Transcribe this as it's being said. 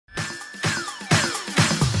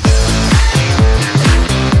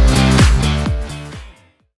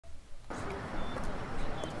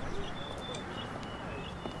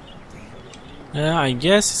I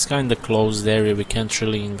guess it's kinda closed area, we can't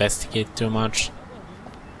really investigate too much.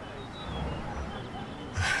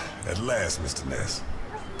 At last, Mr. Ness.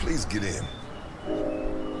 Please get in.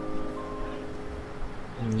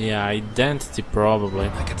 Yeah, identity probably.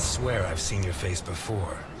 I could swear I've seen your face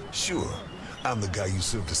before. Sure. I'm the guy you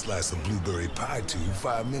served a slice of blueberry pie to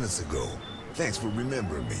 5 minutes ago. Thanks for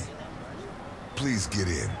remembering me. Please get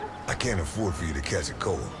in. I can't afford for you to catch a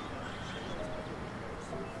cold.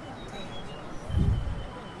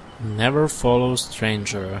 Never follow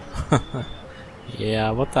stranger.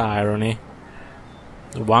 Yeah, what the irony.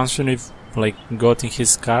 Once we've like got in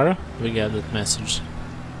his car, we get that message.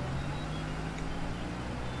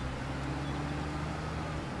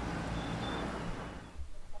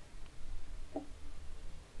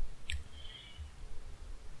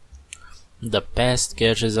 The past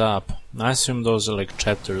catches up. I assume those are like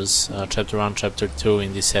chapters, chapter 1, chapter 2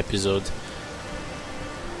 in this episode.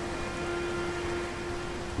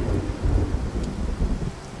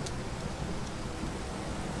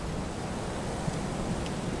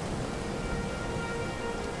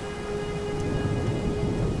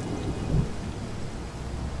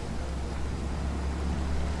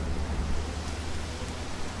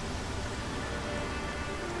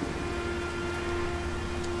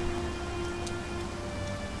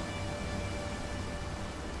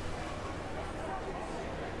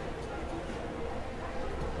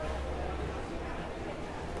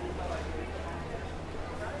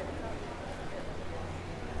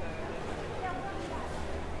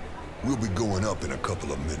 We'll be going up in a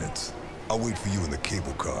couple of minutes. I'll wait for you in the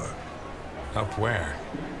cable car. Up where?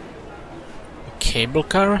 Cable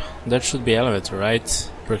car? That should be elevator,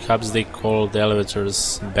 right? Perhaps they called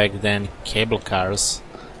elevators back then cable cars.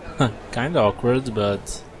 Kinda awkward,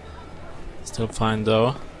 but still fine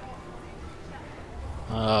though.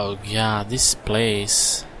 Oh yeah, this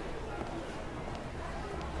place.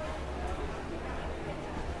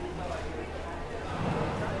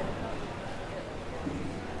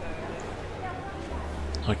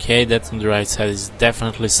 Okay, that on the right side is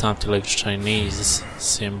definitely something like Chinese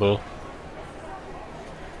symbol.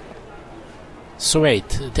 So wait,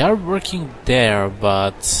 they are working there,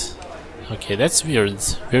 but... Okay, that's weird.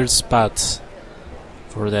 Weird spot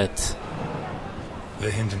for that.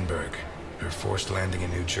 The Hindenburg. Her forced landing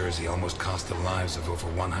in New Jersey almost cost the lives of over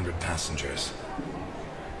 100 passengers.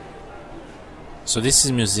 So this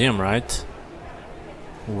is museum, right?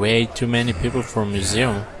 Way too many people for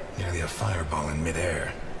museum. Nearly a fireball in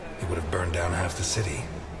midair. It would have burned down half the city.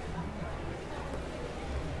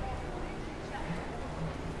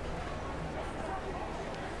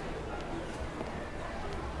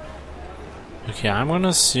 Okay, I'm gonna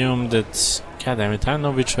assume that... God damn it, I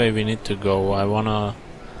know which way we need to go. I wanna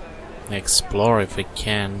explore if we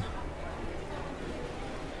can.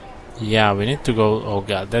 Yeah, we need to go... Oh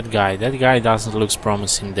god, that guy doesn't look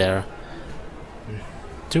promising there.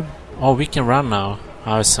 Oh, we can run now.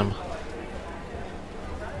 Awesome.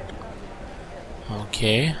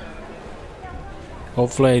 Okay.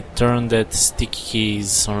 Hopefully I turn that stick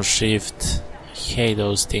keys on shift. I hate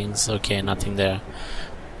those things. Okay, nothing there.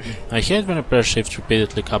 I hate when I press shift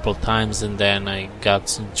repeatedly a couple times and then I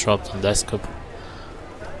got dropped on desktop.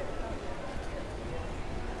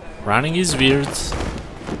 Running is weird.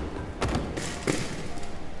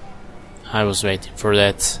 I was waiting for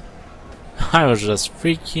that. I was just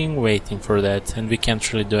freaking waiting for that, and we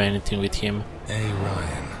can't really do anything with him. A.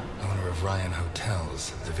 Ryan, owner of Ryan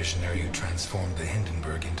Hotels, the visionary who transformed the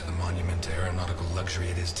Hindenburg into the monument to aeronautical luxury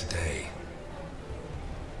it is today.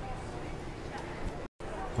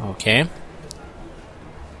 Okay.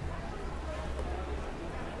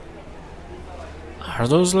 Are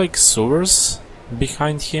those like sewers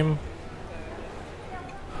behind him?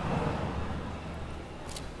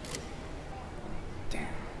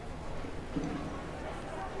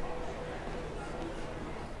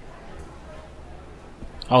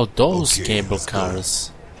 Oh, those cable cars.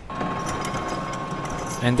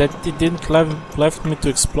 And that it didn't left me to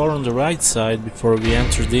explore on the right side before we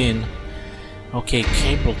entered in. Okay,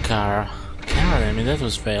 cable car. God, I mean that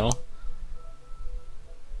was fail.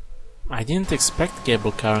 I didn't expect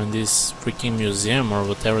cable car in this freaking museum or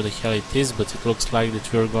whatever the hell it is, but it looks like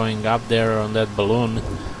that we're going up there on that balloon.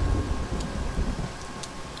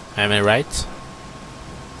 Am I right?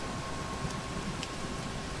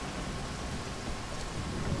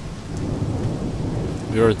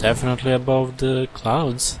 We're definitely above the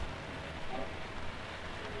clouds.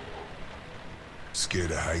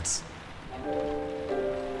 Scared of heights?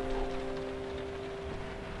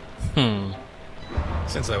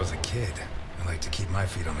 Since I was a kid, I like to keep my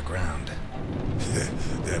feet on the ground.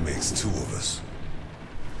 That makes two of us.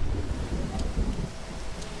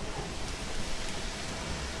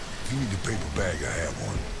 If you need a paper bag, I have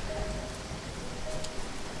one.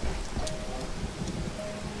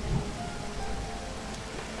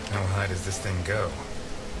 How high does this thing go?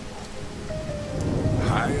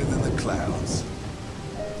 Higher than the clouds.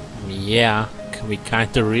 Yeah, we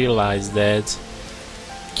kinda realized that.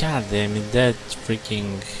 God damn it, that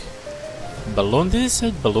freaking balloon. Did it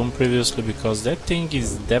say balloon previously? Because that thing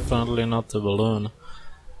is definitely not a balloon.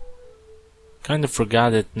 Kinda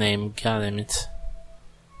forgot that name, god damn it.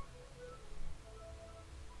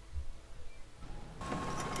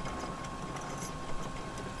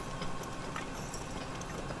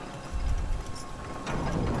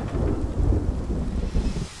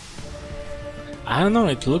 I don't know,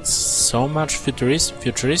 it looks so much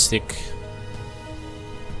futuristic.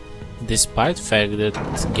 Despite the fact that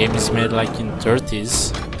the game is made like in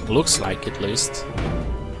 30s, looks like at least.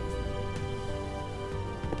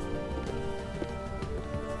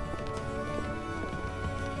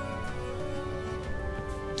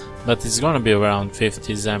 But it's gonna be around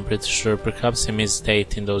 50s, I'm pretty sure. Perhaps I missed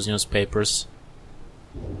date in those newspapers.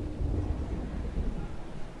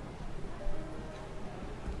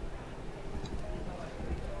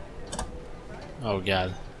 Oh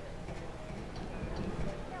god.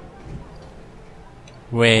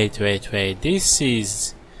 Wait. This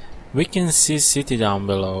is... We can see city down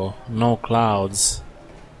below. No clouds.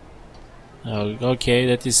 Oh, okay,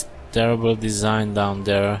 that is terrible design down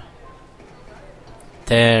there.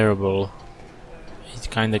 Terrible. It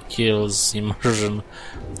kinda kills immersion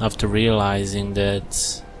after realizing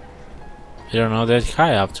that you're not that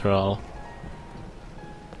high after all.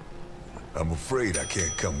 I'm afraid I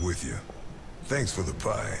can't come with you. Thanks for the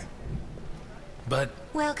pie. But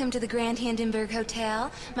Welcome to the Grand Hindenburg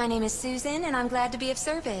Hotel. My name is Susan, and I'm glad to be of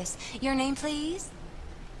service. Your name, please?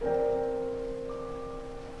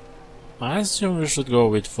 I assume we should go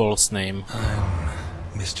with false name. I'm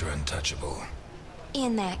Mr. Untouchable.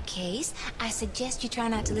 In that case, I suggest you try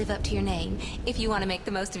not to live up to your name if you want to make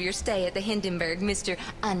the most of your stay at the Hindenburg, Mr.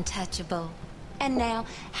 Untouchable. And now,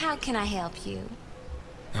 how can I help you?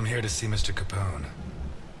 I'm here to see Mr. Capone.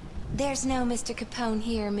 There's no Mr. Capone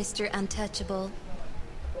here, Mr. Untouchable.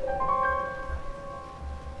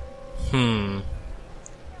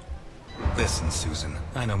 Listen, Susan,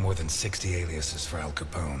 I know more than 60 aliases for Al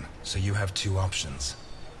Capone, so you have two options.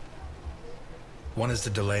 One is to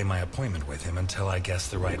delay my appointment with him until I guess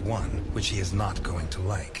the right one, which he is not going to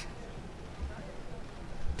like.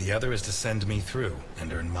 The other is to send me through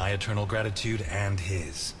and earn my eternal gratitude and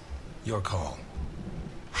his. Your call.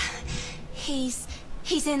 He's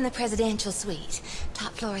in the presidential suite,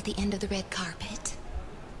 top floor at the end of the red carpet.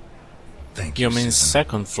 Thank you, You mean Susan.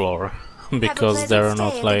 second floor? Have a Because pleasant there are stay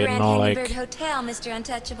not at the like Grand no Hindenburg like Hotel, Mr.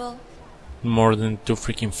 Untouchable. more than 2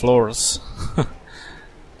 freaking floors.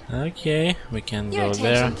 Okay, we can Your go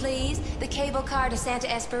attention, there. please. The cable car to Santa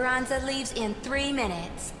Esperanza leaves in 3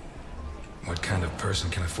 minutes. What kind of person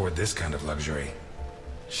can afford this kind of luxury?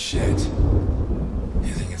 Shit.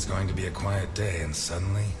 You think it's going to be a quiet day and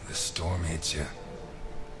suddenly the storm hits you.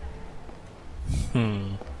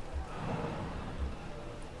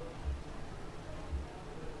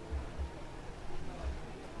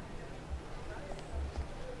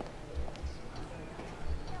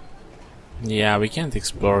 Yeah, we can't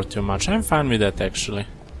explore too much. I'm fine with that actually.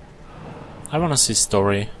 I wanna see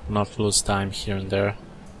story, not lose time here and there.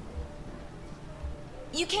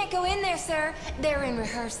 You can't go in there, sir. They're in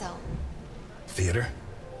rehearsal. Theater?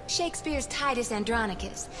 Shakespeare's Titus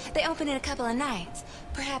Andronicus. They open in a couple of nights.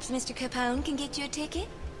 Perhaps Mr. Capone can get you a ticket?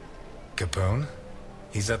 Capone?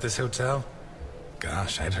 He's at this hotel?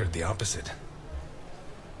 Gosh, I'd heard the opposite.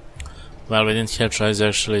 Well, we didn't have choice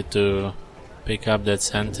actually to pick up that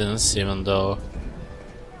sentence, even though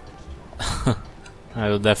I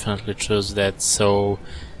will definitely choose that, so...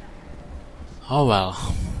 Oh well.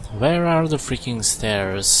 Where are the freaking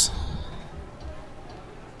stairs?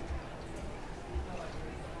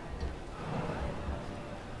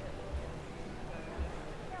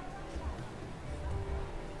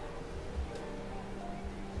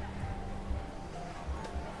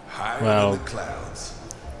 Higher Well- than the clouds.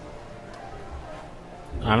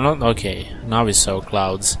 I'm not... okay, now we saw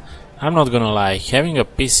clouds. I'm not gonna lie, having a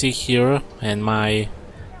PC here and my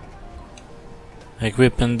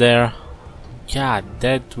equipment there, god,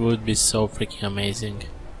 that would be so freaking amazing.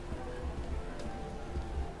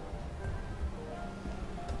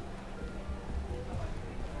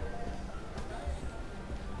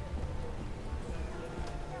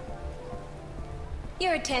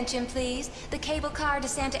 Your attention, please. The cable car to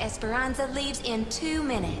Santa Esperanza leaves in 2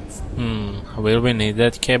 minutes. Will we need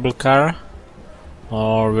that cable car?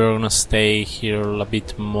 or we're gonna stay here a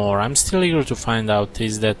bit more. I'm still eager to find out,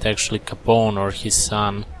 is that actually Capone or his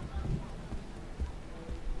son?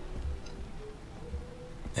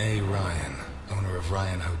 A. Ryan, owner of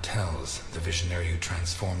Ryan Hotels, the visionary who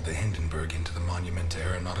transformed the Hindenburg into the monument to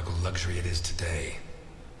aeronautical luxury it is today.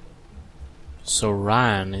 So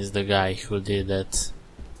Ryan is the guy who did that.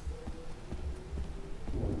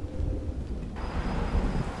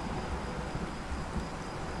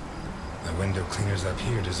 The window cleaners up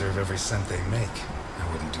here deserve every cent they make.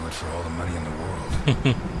 I wouldn't do it for all the money in the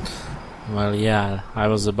world. Well, yeah, I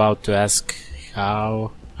was about to ask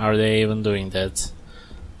how are they even doing that.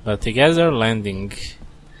 But I guess they're landing.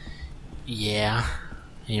 Yeah,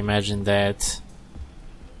 imagine that.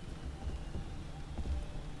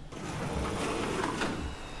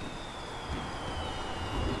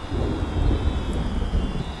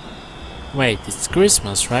 Wait, it's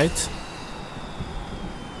Christmas, right?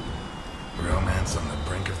 Romance on the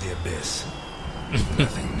brink of the abyss.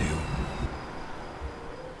 Nothing new.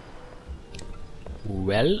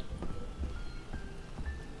 Well,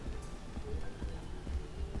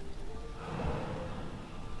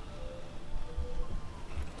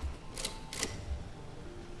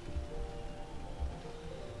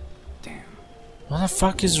 Damn. what the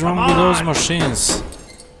fuck is wrong with those machines?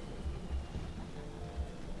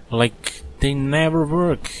 Like, they never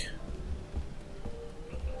work.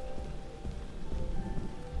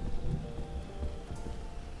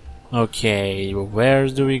 Okay, where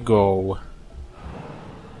do we go?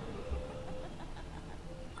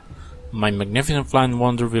 My magnificent flying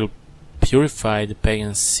wonder will purify the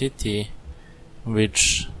pagan city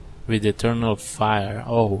with eternal fire.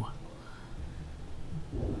 Oh.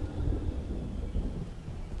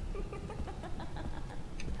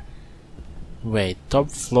 Wait,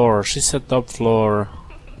 top floor. She said top floor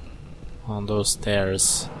on those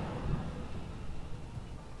stairs.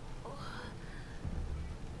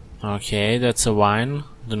 Okay, that's a wine.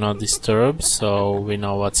 Do not disturb, so we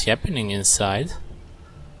know what's happening inside.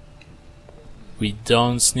 We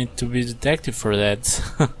don't need to be detective for that.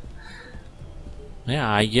 Yeah,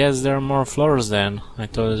 I guess there are more floors then. I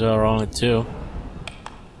thought there were only 2.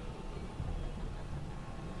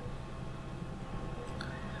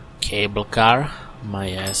 Cable car,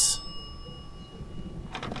 my ass.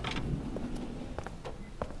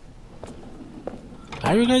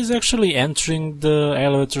 Are you guys actually entering the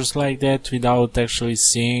elevators like that without actually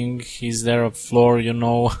seeing? Is there a floor, you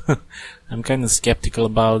know? I'm kinda skeptical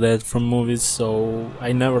about that from movies, so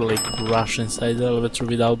I never like rush inside the elevator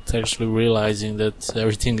without actually realizing that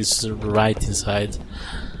everything is right inside.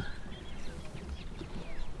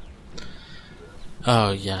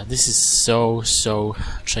 Oh yeah, this is so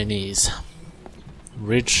Chinese.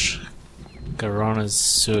 Rich Corona's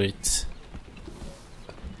suit.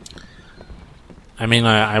 I mean,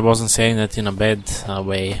 I wasn't saying that in a bad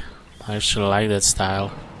way. I actually like that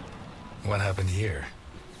style. What happened here?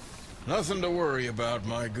 Nothing to worry about,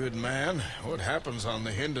 my good man. What happens on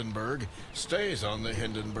the Hindenburg stays on the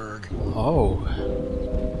Hindenburg. Oh.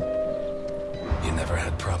 You never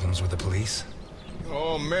had problems with the police?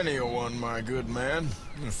 Oh, many a one, my good man.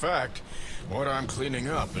 In fact, what I'm cleaning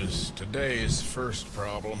up is today's first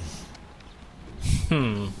problem.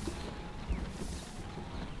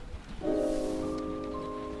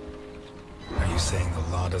 Are you saying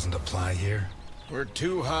the law doesn't apply here? We're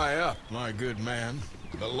too high up, my good man.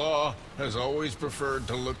 The law has always preferred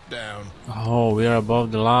to look down. Oh, we are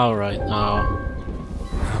above the law right now.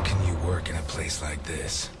 How can you work in a place like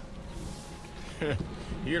this?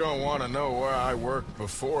 You don't want to know where I worked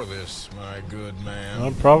before this, my good man.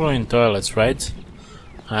 Well, probably in toilets, right?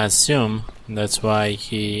 I assume that's why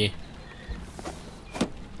he...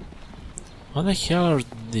 What the hell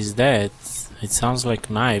is that? It sounds like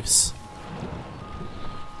knives.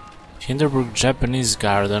 Hindenburg Japanese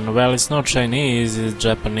garden. Well, it's not Chinese, it's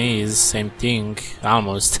Japanese, same thing,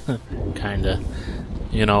 almost, kinda,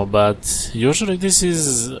 you know. But usually this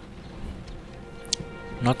is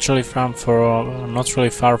not really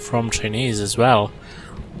far from Chinese as well.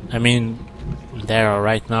 I mean, there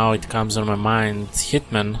right now it comes on my mind.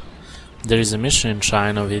 Hitman. There is a mission in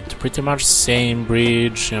China with pretty much same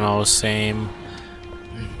bridge, you know, same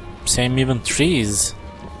even trees.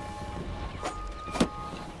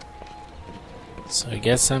 So I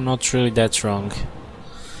guess I'm not really that wrong.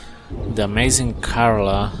 The amazing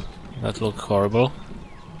Carla, that looked horrible.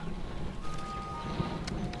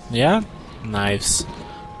 Yeah, knives.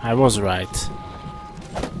 I was right.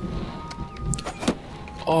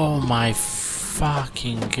 Oh my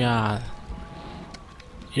fucking god.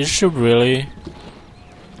 Is she really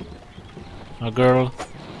a girl?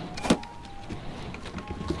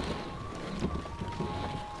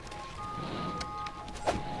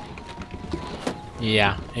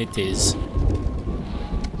 Yeah, it is.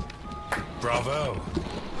 Bravo.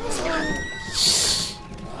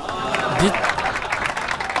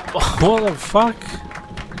 What the fuck?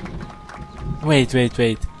 Wait.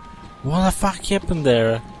 What the fuck happened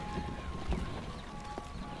there?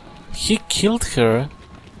 He killed her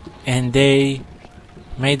and they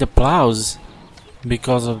made applause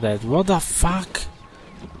because of that. What the fuck?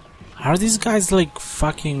 Are these guys like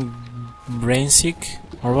fucking brain sick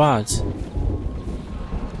or what?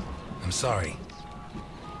 I'm sorry.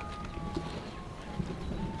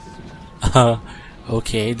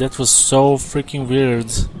 Okay, that was so freaking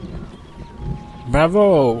weird.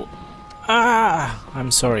 Bravo! Ah!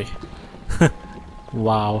 I'm sorry.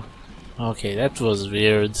 Wow. Okay, that was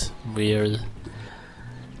weird.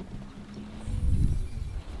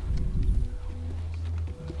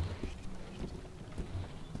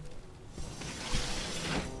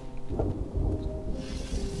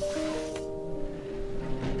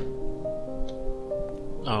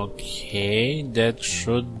 Okay, that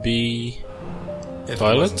should be If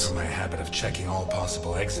toilet. it wasn't for my habit of checking all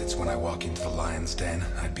possible exits when I walk into the lion's den,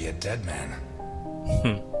 I'd be a dead man.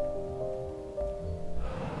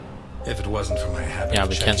 If it wasn't for my habit Yeah, of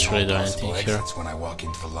we checking can't really all do possible anything here. exits when I walk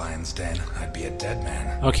into the lion's den, I'd be a dead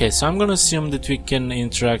man. Okay, so I'm gonna assume that we can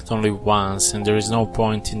interact only once and there is no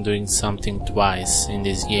point in doing something twice in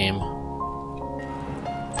this game.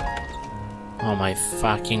 Oh my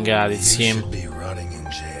fucking god, it's You him. should be rotting in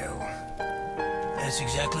jail. That's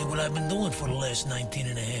exactly what I've been doing for the last 19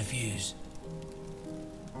 and a half years.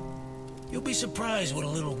 You'll be surprised what a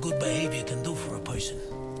little good behavior can do for a person.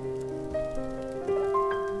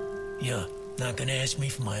 You're not gonna ask me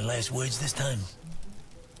for my last words this time?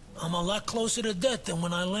 I'm a lot closer to death than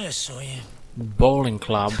when I last saw you. Bowling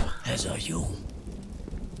club. As are you.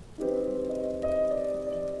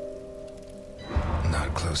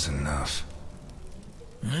 Not close enough.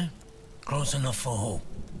 Hmm? Close enough for who?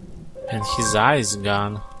 And his eye's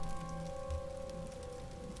gone.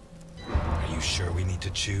 Are you sure we need to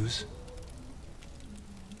choose?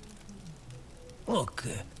 Look,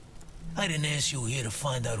 I didn't ask you here to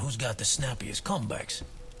find out who's got the snappiest comebacks.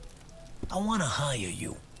 I want to hire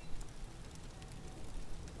you.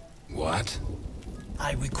 What?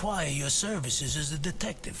 I require your services as a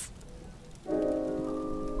detective.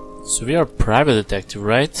 So we are private detective,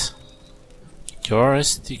 right?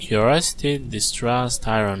 Curiosity, distrust,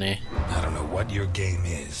 irony. I don't know what your game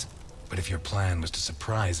is, but if your plan was to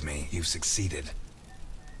surprise me, you've succeeded.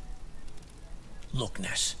 Look,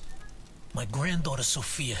 Ness. My granddaughter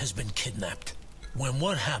Sophia has been kidnapped. When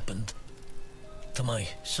what happened to my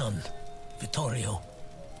son, Vittorio,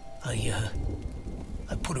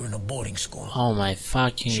 I put her in a boarding school. Oh my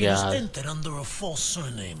fucking She was god. entered under a false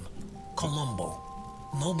surname, Colombo.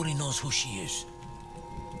 Nobody knows who she is.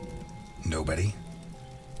 Nobody?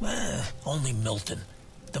 Only Milton,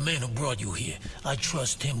 the man who brought you here. I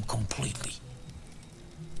trust him completely.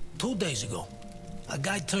 2 days ago, a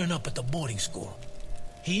guy turned up at the boarding school.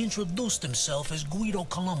 He introduced himself as Guido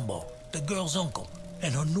Colombo, the girl's uncle,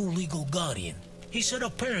 and her new legal guardian. He said her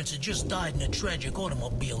parents had just died in a tragic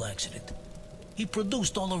automobile accident. He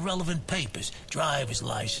produced all the relevant papers, driver's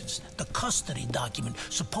license, the custody document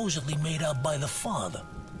supposedly made out by the father,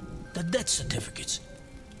 the death certificates.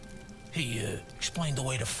 He explained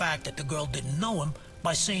away the fact that the girl didn't know him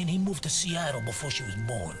by saying he moved to Seattle before she was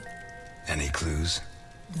born. Any clues?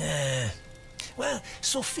 Nah. Well,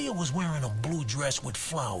 Sophia was wearing a blue dress with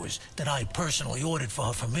flowers that I personally ordered for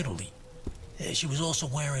her from Italy. She was also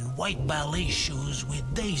wearing white ballet shoes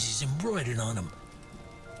with daisies embroidered on them.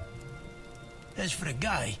 As for the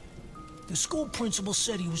guy, the school principal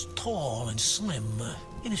said he was tall and slim,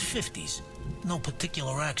 in his 50s. No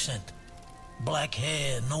particular accent. Black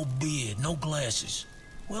hair, no beard, no glasses.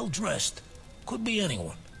 Well dressed. Could be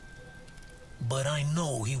anyone. But I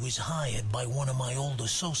know he was hired by one of my old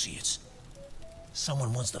associates.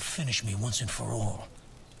 Someone wants to finish me once and for all.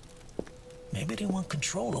 Maybe they want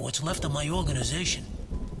control of what's left of my organization.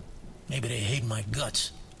 Maybe they hate my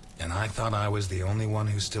guts. And I thought I was the only one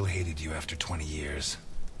who still hated you after 20 years.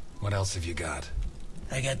 What else have you got?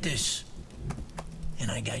 I got this.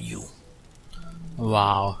 And I got you.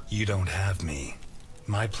 Wow. You don't have me.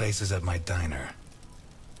 My place is at my diner.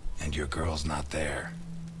 And your girl's not there.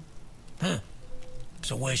 Huh.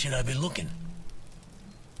 So where should I be looking?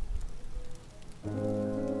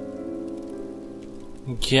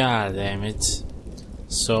 God damn it.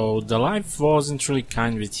 So the life wasn't really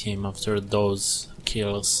kind with him after those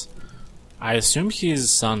kills. I assume his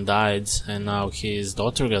son died and now his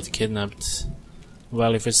daughter got kidnapped.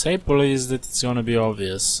 Well, if I say police, that it's gonna be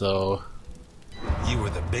obvious, so... You were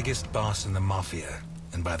the biggest boss in the Mafia.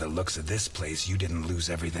 And by the looks of this place, you didn't lose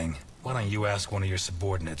everything. Why don't you ask one of your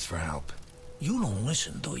subordinates for help? You don't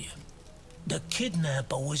listen, do you? The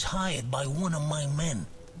kidnapper was hired by one of my men.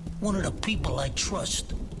 One of the people I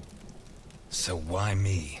trust. So why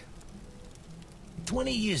me?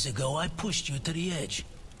 20 years ago, I pushed you to the edge.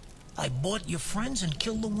 I bought your friends and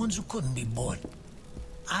killed the ones who couldn't be bought.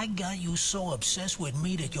 I got you so obsessed with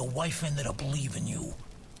me that your wife ended up leaving you.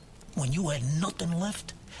 When you had nothing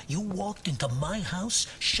left, you walked into my house,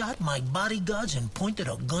 shot my bodyguards, and pointed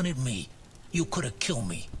a gun at me. You could have killed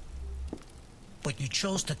me. But you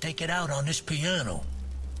chose to take it out on this piano.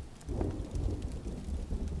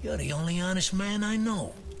 You're the only honest man I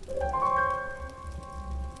know.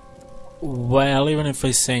 Well, even if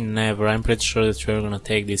I say never, I'm pretty sure that you're gonna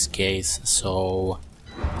take this case, so...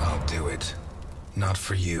 I'll do it. Not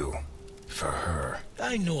for you. For her.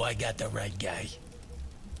 I knew I got the right guy.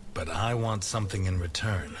 But I want something in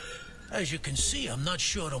return. As you can see, I'm not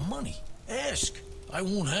short of money. Ask. I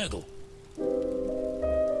won't haggle.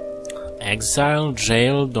 Exile,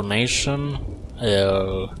 jail, donation...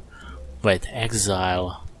 wait,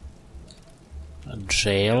 exile...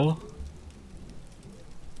 Jail...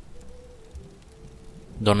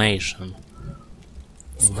 Donation.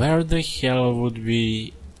 Where the hell would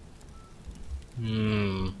we...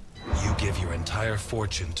 You give your entire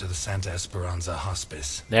fortune to the Santa Esperanza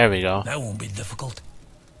hospice. There we go. That won't be difficult.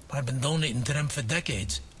 I've been donating to them for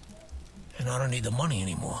decades. And I don't need the money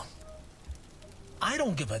anymore. I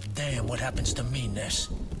don't give a damn what happens to me, Ness.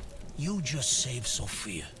 You just save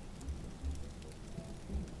Sophia.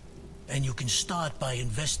 And you can start by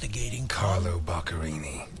investigating Carlo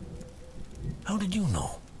Boccherini. How did you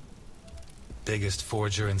know? Biggest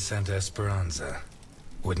forger in Santa Esperanza.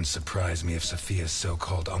 Wouldn't surprise me if Sophia's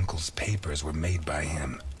so-called uncle's papers were made by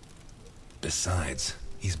him. Besides,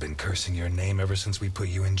 he's been cursing your name ever since we put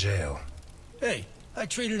you in jail. Hey, I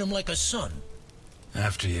treated him like a son.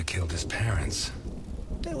 After you killed his parents.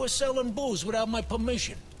 They were selling booze without my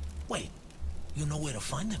permission. Wait, you know where to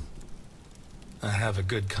find them? I have a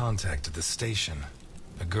good contact at the station.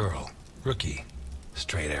 A girl. Rookie.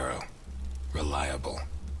 Straight arrow. Reliable.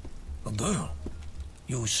 A girl?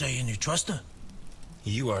 You saying you trust her?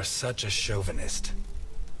 You are such a chauvinist.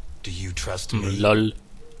 Do you trust me? Lol.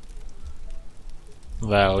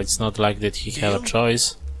 Well, it's not like that he had a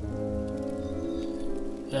choice.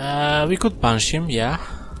 We could punch him, yeah.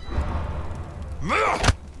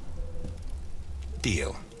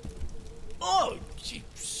 Deal. Oh, you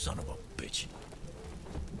son of a bitch.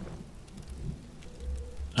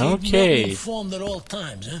 Okay. Keep me informed at all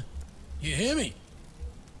times, huh? You hear me?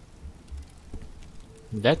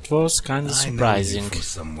 That was kind of surprising. I know you from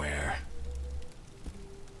somewhere.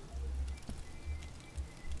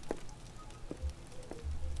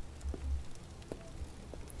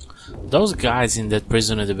 Those guys in that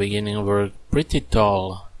prison at the beginning were pretty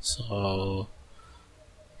tall, so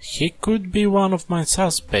he could be one of my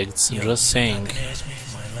suspects, just saying. You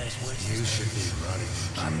should be running.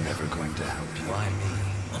 I'm never going to help you. Why me?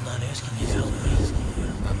 I'm not asking you to help me.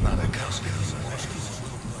 I'm not a cowboy.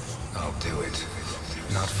 I'll do it.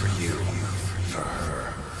 Not for you. For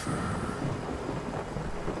her.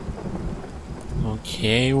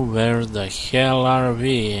 Okay, where the hell are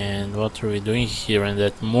we and what are we doing here in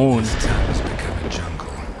that moon? This town has become a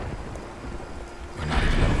jungle. Where not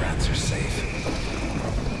even the rats are safe.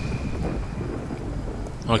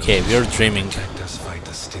 Okay, we're dreaming. Protect us fight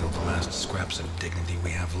to steal the last scraps of dignity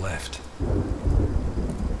we have left.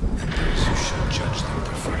 And those who should judge them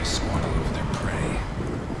prefer to squander over their prey.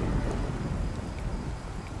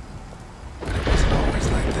 But it wasn't always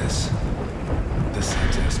like this. The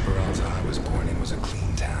Santa Esperanza I was born in was a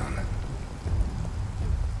clean town.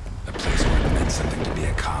 A place where it meant something to be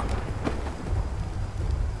a cop.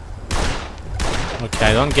 Okay,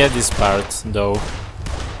 I don't get this part though.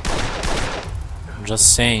 I'm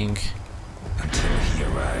just saying. Until he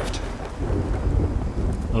arrived.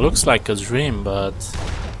 It looks like a dream, but...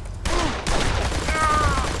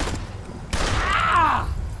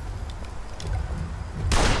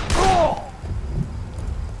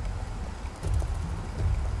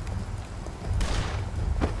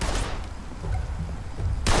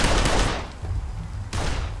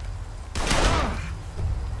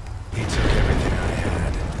 He took everything I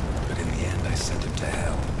had, but in the end I sent him to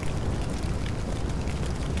hell.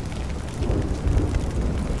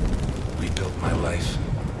 Rebuilt my life.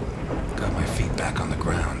 Got my feet back on the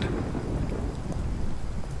ground.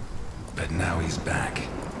 But now he's back.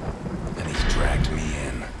 And he's dragged me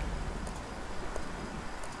in.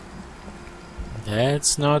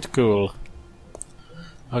 That's not cool.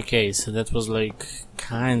 Okay, so that was like,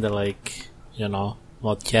 kinda like, you know,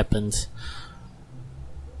 what happened.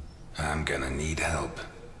 I'm gonna need help.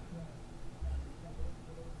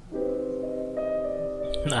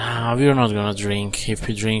 Nah, we're not gonna drink. If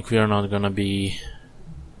we drink, we're not gonna be...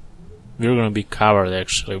 We're gonna be covered,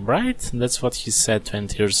 actually, right? That's what he said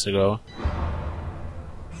 20 years ago.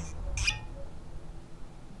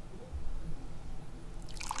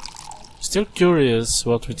 Still curious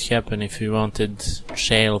what would happen if we wanted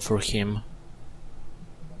jail for him.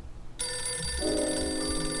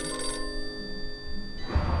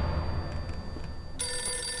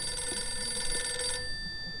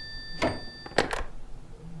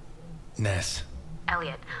 Ness.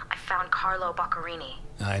 Eliot, I found Carlo Boccarini.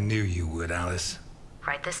 I knew you would, Alice.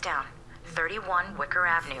 Write this down. 31 Wicker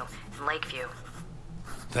Avenue, in Lakeview.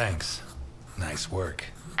 Thanks. Nice work.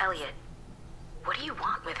 Eliot, what do you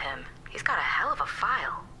want with him? He's got a hell of a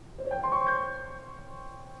file.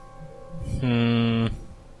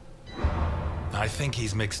 I think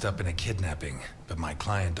he's mixed up in a kidnapping, but my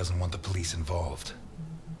client doesn't want the police involved.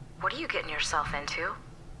 What are you getting yourself into?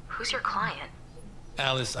 Who's your client?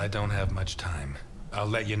 Alice, I don't have much time. I'll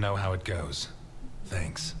let you know how it goes.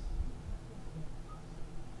 Thanks.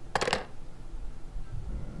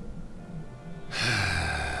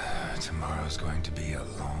 Tomorrow's going to be a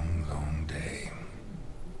long, long day.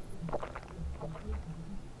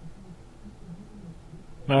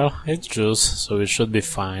 Well, it's juice, so it should be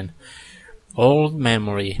fine. Old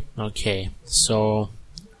memory. Okay, so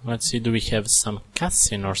let's see, do we have some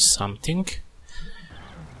cutscene or something?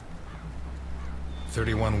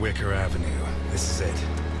 31 Wicker Avenue. This is it.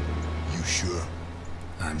 You sure?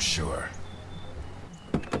 I'm sure.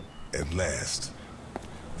 At last.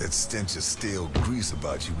 That stench of stale grease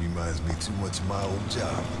about you reminds me too much of my old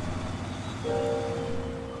job.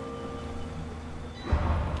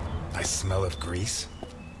 I smell of grease?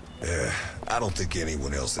 I don't think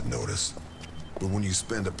anyone else would notice. But when you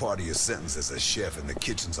spend a part of your sentence as a chef in the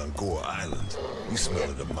kitchens on Gore Island, you smell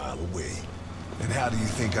it a mile away. And how do you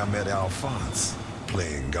think I met Alphonse?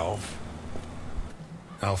 Playing golf?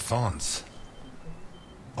 Alphonse?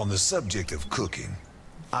 On the subject of cooking,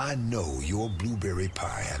 I know your blueberry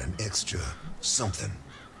pie had an extra something.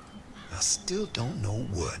 I still don't know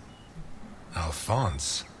what.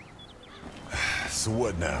 Alphonse? So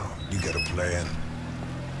what now? You got a plan?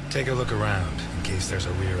 Take a look around, in case there's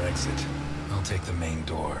a rear exit. I'll take the main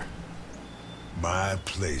door. My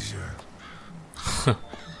pleasure.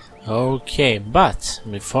 Okay, but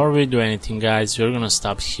before we do anything, guys, we're gonna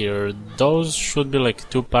stop here. Those should be like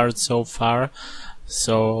 2 parts so far.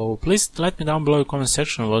 So please let me down below in the comment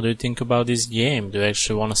section, what do you think about this game? Do you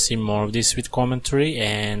actually want to see more of this with commentary,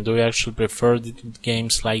 and do you actually prefer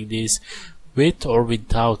games like this with or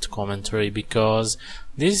without commentary? Because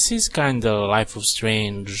this is kinda Life of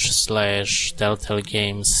Strange / Telltale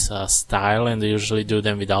Games style, and they usually do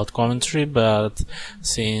them without commentary, but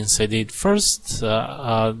since I did first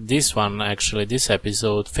this one, actually this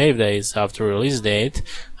episode, 5 days after release date,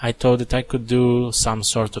 I thought that I could do some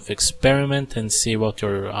sort of experiment and see what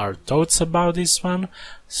are thoughts about this one.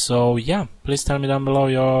 So yeah, please tell me down below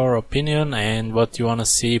your opinion and what you wanna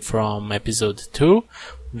see from episode 2,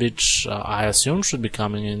 which I assume should be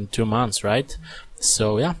coming in 2 months, right?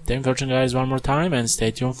 So yeah, thank you for watching, guys, one more time, and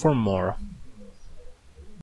stay tuned for more.